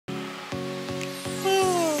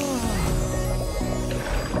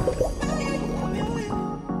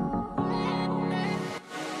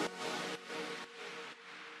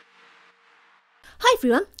Hi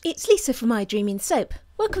everyone, it's Lisa from I Dream in Soap.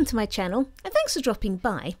 Welcome to my channel and thanks for dropping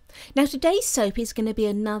by. Now today's soap is going to be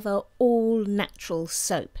another all natural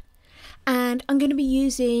soap. And I'm going to be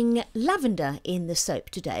using lavender in the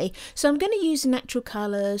soap today. So I'm going to use natural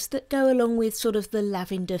colours that go along with sort of the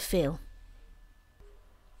lavender feel.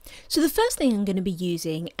 So the first thing I'm going to be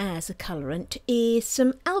using as a colorant is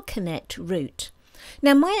some alkanet root.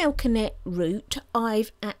 Now my alkanet root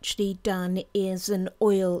I've actually done is an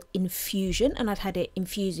oil infusion, and I've had it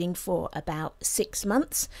infusing for about 6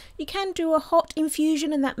 months. You can do a hot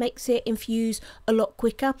infusion and that makes it infuse a lot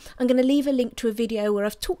quicker. I'm going to leave a link to a video where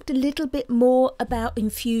I've talked a little bit more about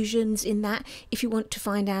infusions in that if you want to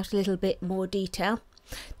find out a little bit more detail.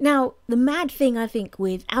 Now, the mad thing I think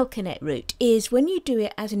with alkanet root is when you do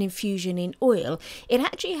it as an infusion in oil, it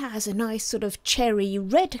actually has a nice sort of cherry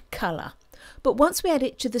red colour. But once we add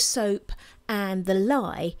it to the soap and the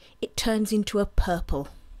lye, it turns into a purple.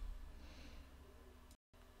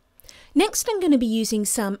 Next, I'm going to be using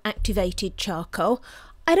some activated charcoal.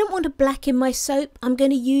 I don't want to blacken my soap. I'm going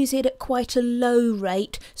to use it at quite a low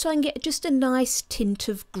rate so I can get just a nice tint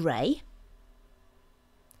of grey.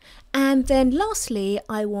 And then lastly,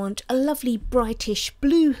 I want a lovely brightish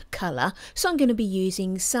blue colour, so I'm going to be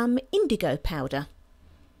using some indigo powder.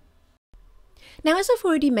 Now, as I've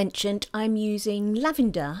already mentioned, I'm using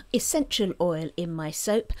lavender essential oil in my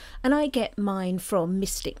soap, and I get mine from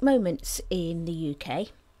Mystic Moments in the UK.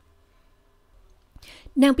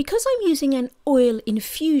 Now, because I'm using an oil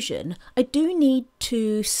infusion, I do need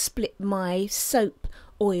to split my soap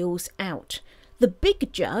oils out. The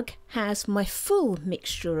big jug has my full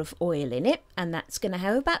mixture of oil in it, and that's going to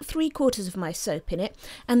have about 3/4 of my soap in it,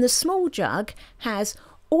 and the small jug has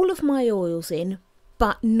all of my oils in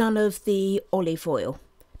but none of the olive oil,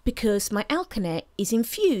 because my alkanet is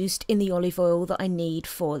infused in the olive oil that I need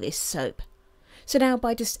for this soap. So now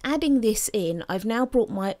by just adding this in, I've now brought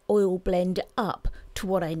my oil blend up to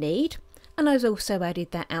what I need, and I've also added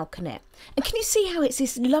that alkanet. And can you see how it's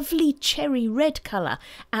this lovely cherry red colour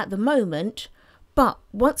at the moment? But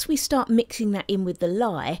once we start mixing that in with the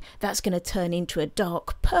lye, that's going to turn into a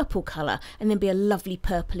dark purple colour and then be a lovely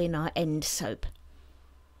purple in our end soap.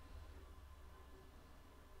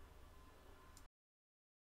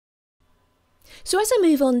 So as I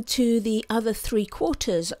move on to the other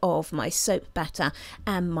 3/4 of my soap batter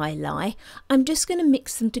and my lye, I'm just going to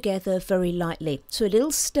mix them together very lightly. So a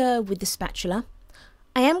little stir with the spatula.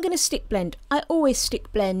 I am going to stick blend. I always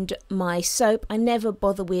stick blend my soap. I never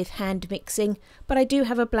bother with hand mixing, but I do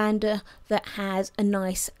have a blender that has a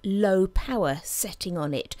nice low power setting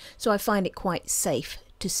on it, so I find it quite safe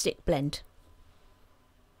to stick blend.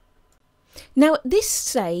 Now at this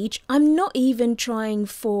stage, I'm not even trying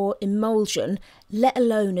for emulsion, let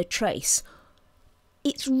alone a trace.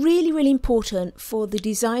 It's really important for the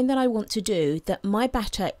design that I want to do that my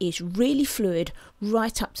batter is really fluid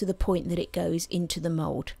right up to the point that it goes into the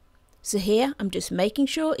mould. So here I'm just making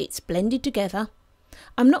sure it's blended together.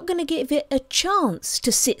 I'm not going to give it a chance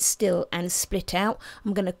to sit still and split out.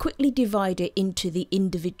 I'm going to quickly divide it into the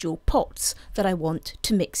individual pots that I want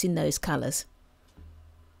to mix in those colours.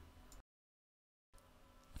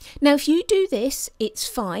 Now if you do this, it's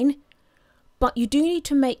fine, but you do need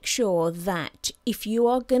to make sure that if you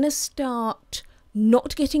are going to start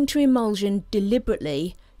not getting to emulsion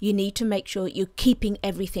deliberately, you need to make sure you're keeping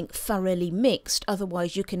everything thoroughly mixed,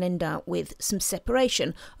 otherwise you can end up with some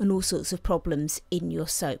separation and all sorts of problems in your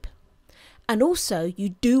soap. And also you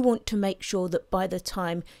do want to make sure that by the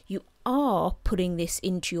time you are putting this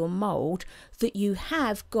into your mould that you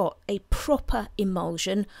have got a proper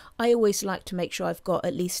emulsion. I always like to make sure I've got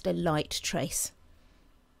at least a light trace.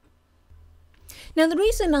 Now the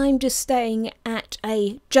reason I'm just staying at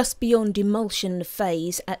a just beyond emulsion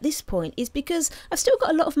phase at this point is because I've still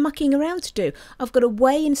got a lot of mucking around to do. I've got to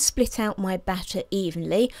weigh and split out my batter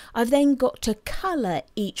evenly. I've then got to colour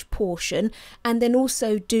each portion and then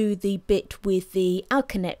also do the bit with the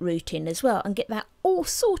alkanet root in as well and get that all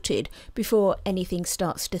sorted before anything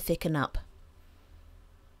starts to thicken up.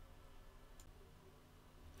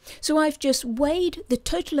 So I've just weighed the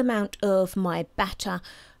total amount of my batter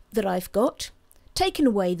that I've got, taken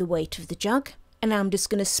away the weight of the jug, and now I'm just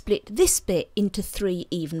going to split this bit into 3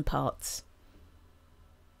 even parts.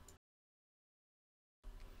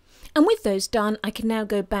 And with those done, I can now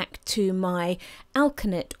go back to my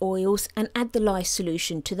alkanet oils and add the lye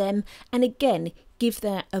solution to them, and again give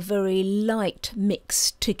that a very light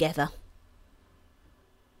mix together.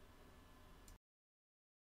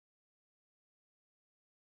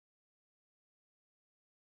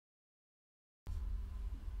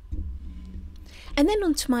 And then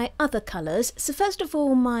onto my other colours. So first of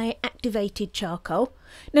all, my activated charcoal.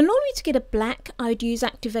 Now normally to get a black, I'd use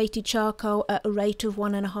activated charcoal at a rate of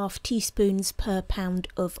 1.5 teaspoons per pound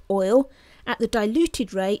of oil. At the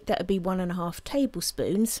diluted rate, that would be 1.5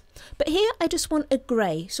 tablespoons. But here I just want a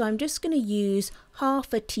grey, so I'm just going to use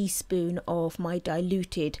half a teaspoon of my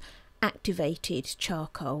diluted activated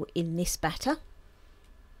charcoal in this batter.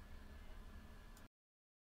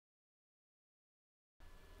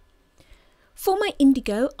 For my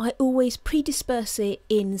indigo, I always predisperse it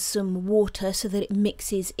in some water so that it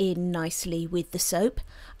mixes in nicely with the soap.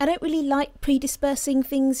 I don't really like predispersing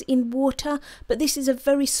things in water, but this is a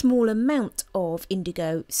very small amount of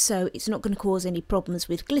indigo, so it's not going to cause any problems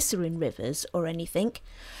with glycerin rivers or anything.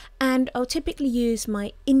 And I'll typically use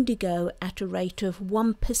my indigo at a rate of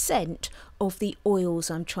 1% of the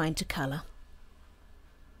oils I'm trying to colour.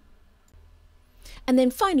 And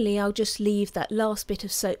then finally I'll just leave that last bit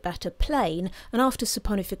of soap batter plain, and after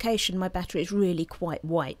saponification my batter is really quite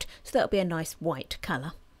white, so that'll be a nice white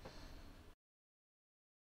colour.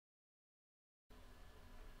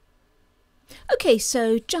 Okay,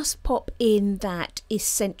 so just pop in that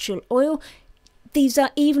essential oil. These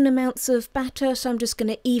are even amounts of batter, so I'm just going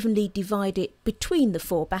to evenly divide it between the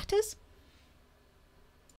 4 batters.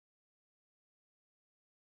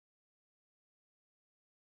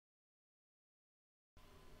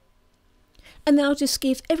 And then I'll just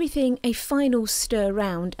give everything a final stir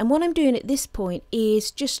round, and what I'm doing at this point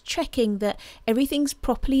is just checking that everything's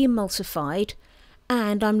properly emulsified,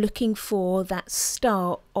 and I'm looking for that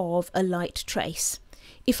start of a light trace.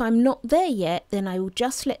 If I'm not there yet, then I will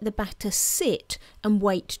just let the batter sit and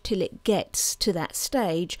wait till it gets to that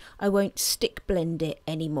stage. I won't stick blend it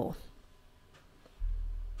anymore.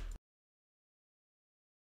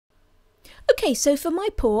 Okay, so for my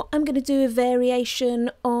pour, I'm going to do a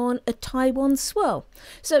variation on a Taiwan swirl.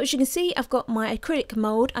 So as you can see, I've got my acrylic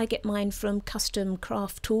mould. I get mine from Custom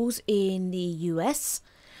Craft Tools in the US.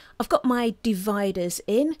 I've got my dividers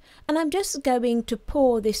in, and I'm just going to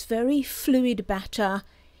pour this very fluid batter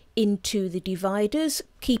into the dividers,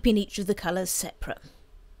 keeping each of the colours separate.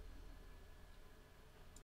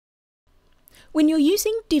 When you're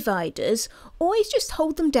using dividers, always just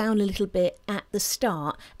hold them down a little bit at the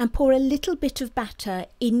start and pour a little bit of batter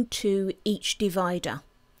into each divider.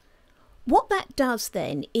 What that does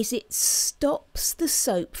then is it stops the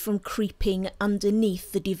soap from creeping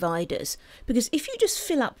underneath the dividers, because if you just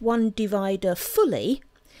fill up one divider fully,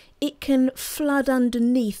 it can flood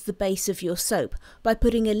underneath the base of your soap. By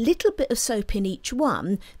putting a little bit of soap in each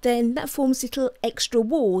one, then that forms little extra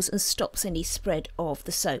walls and stops any spread of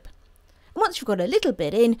the soap. Once you've got a little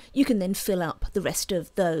bit in, you can then fill up the rest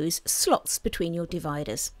of those slots between your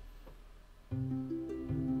dividers.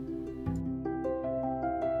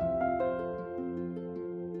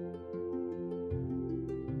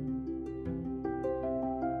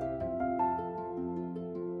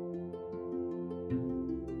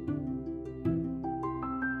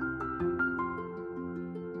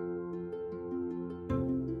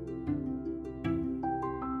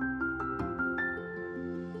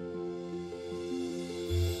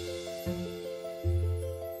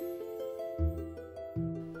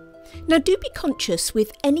 Now do be conscious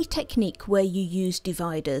with any technique where you use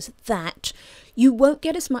dividers that you won't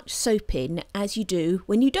get as much soap in as you do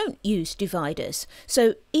when you don't use dividers.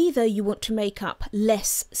 So either you want to make up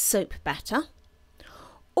less soap batter,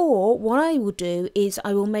 or what I will do is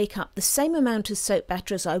I will make up the same amount of soap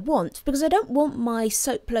batter as I want, because I don't want my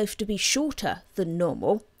soap loaf to be shorter than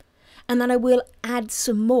normal, and then I will add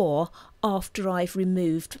some more after I've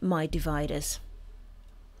removed my dividers.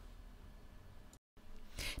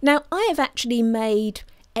 Now I have actually made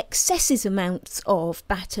excessive amounts of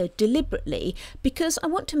batter deliberately because I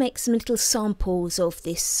want to make some little samples of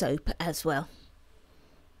this soap as well.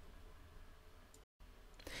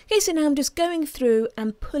 Okay, so now I'm just going through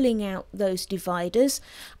and pulling out those dividers.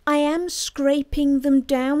 I am scraping them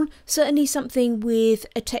down, certainly something with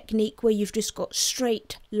a technique where you've just got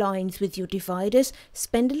straight lines with your dividers.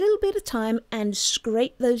 Spend a little bit of time and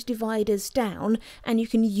scrape those dividers down, and you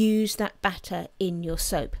can use that batter in your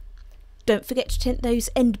soap. Don't forget to tint those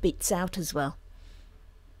end bits out as well.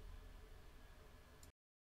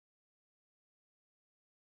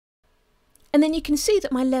 And then you can see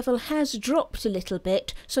that my level has dropped a little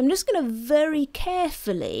bit, so I'm just going to very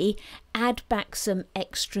carefully add back some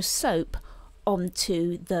extra soap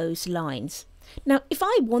onto those lines. Now if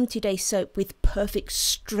I wanted a soap with perfect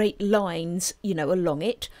straight lines, you know, along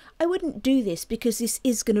it, I wouldn't do this because this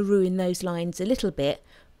is going to ruin those lines a little bit,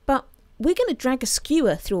 but we're going to drag a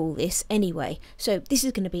skewer through all this anyway, so this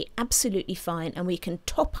is going to be absolutely fine, and we can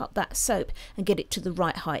top up that soap and get it to the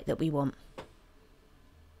right height that we want.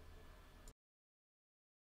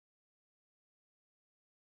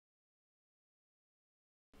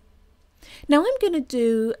 Now I'm going to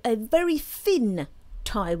do a very thin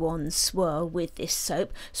Taiwan swirl with this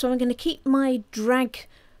soap, so I'm going to keep my drag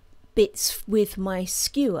bits with my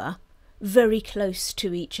skewer very close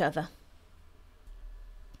to each other.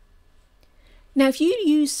 Now if you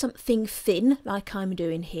use something thin like I'm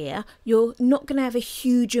doing here, you're not going to have a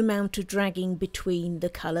huge amount of dragging between the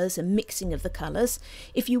colours and mixing of the colours.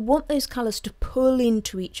 If you want those colours to pull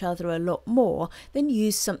into each other a lot more, then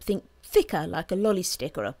use something thicker like a lolly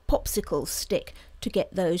stick or a popsicle stick to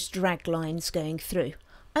get those drag lines going through.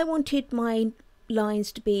 I wanted my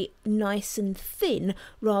lines to be nice and thin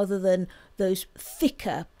rather than those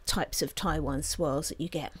thicker types of Taiwan swirls that you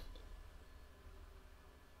get.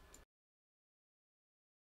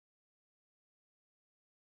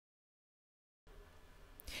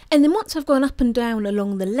 And then once I've gone up and down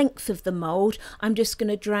along the length of the mould, I'm just going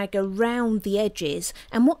to drag around the edges,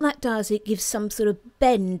 and what that does, it gives some sort of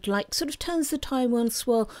bend, like sort of turns the Taiwan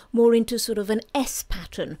swirl more into sort of an S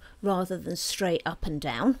pattern rather than straight up and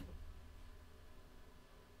down.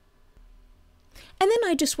 And then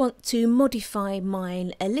I just want to modify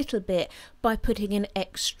mine a little bit by putting an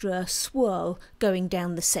extra swirl going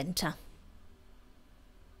down the centre.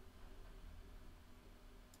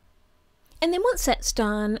 And then once that's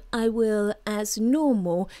done, I will, as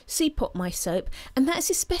normal, C-pop my soap, and that's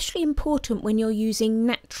especially important when you're using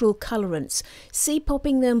natural colourants.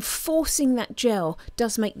 C-popping them, forcing that gel,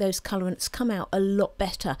 does make those colourants come out a lot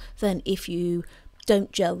better than if you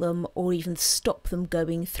don't gel them or even stop them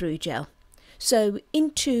going through gel. So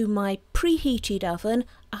into my preheated oven,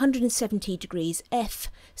 170 degrees F,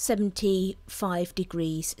 75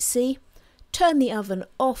 degrees C. Turn the oven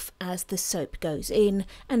off as the soap goes in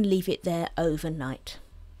and leave it there overnight.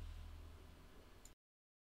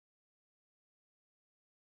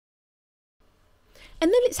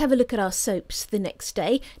 And then let's have a look at our soaps the next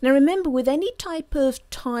day. Now remember, with any type of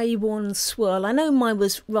Taiwan swirl, I know mine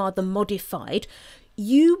was rather modified,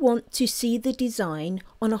 you want to see the design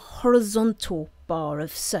on a horizontal bar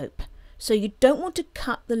of soap. So you don't want to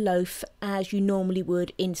cut the loaf as you normally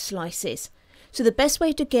would in slices. So the best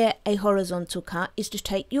way to get a horizontal cut is to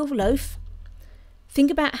take your loaf, think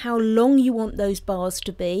about how long you want those bars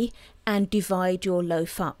to be, and divide your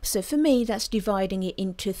loaf up. So for me, that's dividing it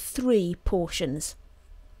into 3 portions.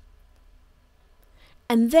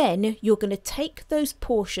 And then you're going to take those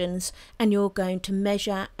portions and you're going to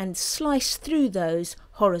measure and slice through those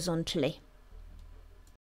horizontally.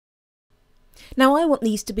 Now I want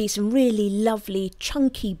these to be some really lovely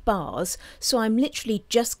chunky bars, so I'm literally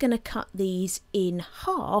just going to cut these in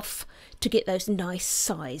half to get those nice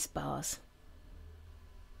size bars.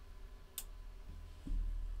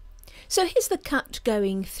 So here's the cut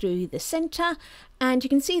going through the centre, and you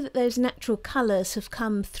can see that those natural colours have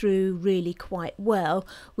come through really quite well.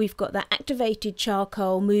 We've got that activated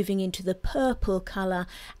charcoal moving into the purple colour,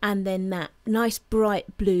 and then that nice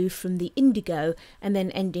bright blue from the indigo, and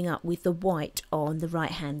then ending up with the white on the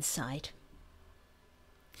right hand side.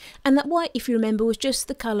 And that white, if you remember, was just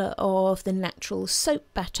the colour of the natural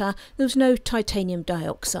soap batter. There was no titanium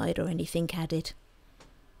dioxide or anything added.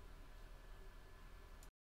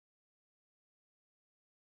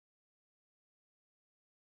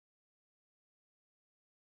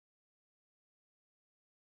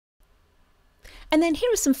 And then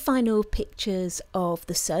here are some final pictures of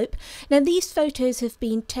the soap. Now these photos have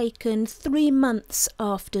been taken 3 months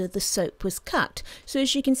after the soap was cut. So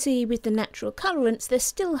as you can see with the natural colourants, they're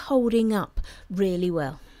still holding up really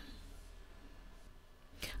well.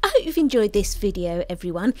 I hope you've enjoyed this video,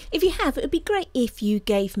 everyone. If you have, it would be great if you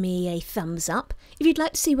gave me a thumbs up. If you'd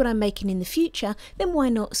like to see what I'm making in the future, then why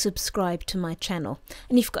not subscribe to my channel?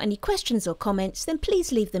 And if you've got any questions or comments, then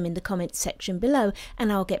please leave them in the comments section below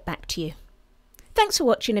and I'll get back to you. Thanks for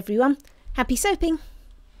watching, everyone. Happy soaping!